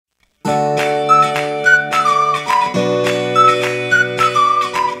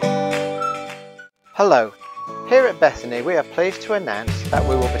Hello, here at Bethany we are pleased to announce that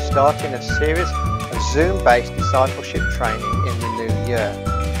we will be starting a series of Zoom-based discipleship training in the new year.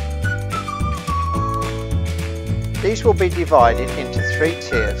 These will be divided into 3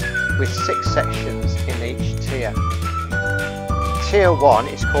 tiers with 6 sections in each tier. Tier 1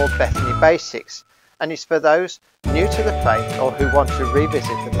 is called Bethany Basics and is for those new to the faith or who want to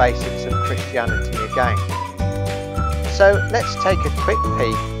revisit the basics of Christianity again. So let's take a quick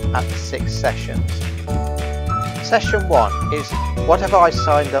peek at the 6 sessions. Session 1 is What have I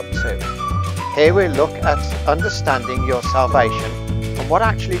signed up to? Here we look at understanding your salvation and what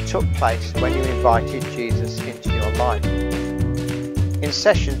actually took place when you invited Jesus into your life. In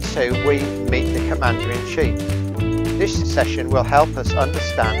Session 2 we meet the Commander-in-Chief. This session will help us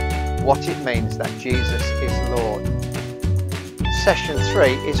understand what it means that Jesus is Lord. Session 3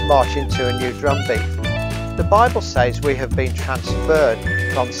 is Marching to a New Drumbeat. The Bible says we have been transferred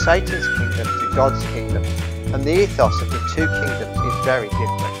from Satan's kingdom to God's kingdom, and the ethos of the 2 kingdoms is very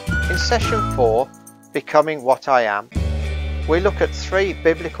different. In Session 4, Becoming What I Am, we look at 3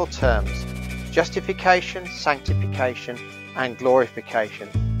 biblical terms: justification, sanctification and glorification,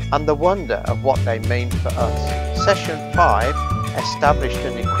 and the wonder of what they mean for us. Session 5, Established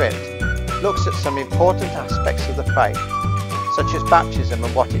and Equipped, looks at some important aspects of the faith, such as baptism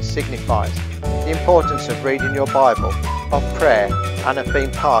and what it signifies, the importance of reading your Bible, of prayer and of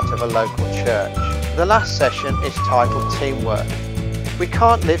being part of a local church. The last session is titled Teamwork. We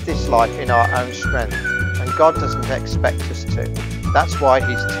can't live this life in our own strength, and God doesn't expect us to. That's why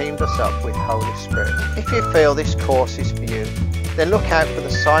He's teamed us up with Holy Spirit. If you feel this course is for you, then look out for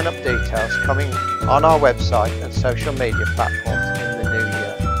the sign-up details coming on our website and social media platforms.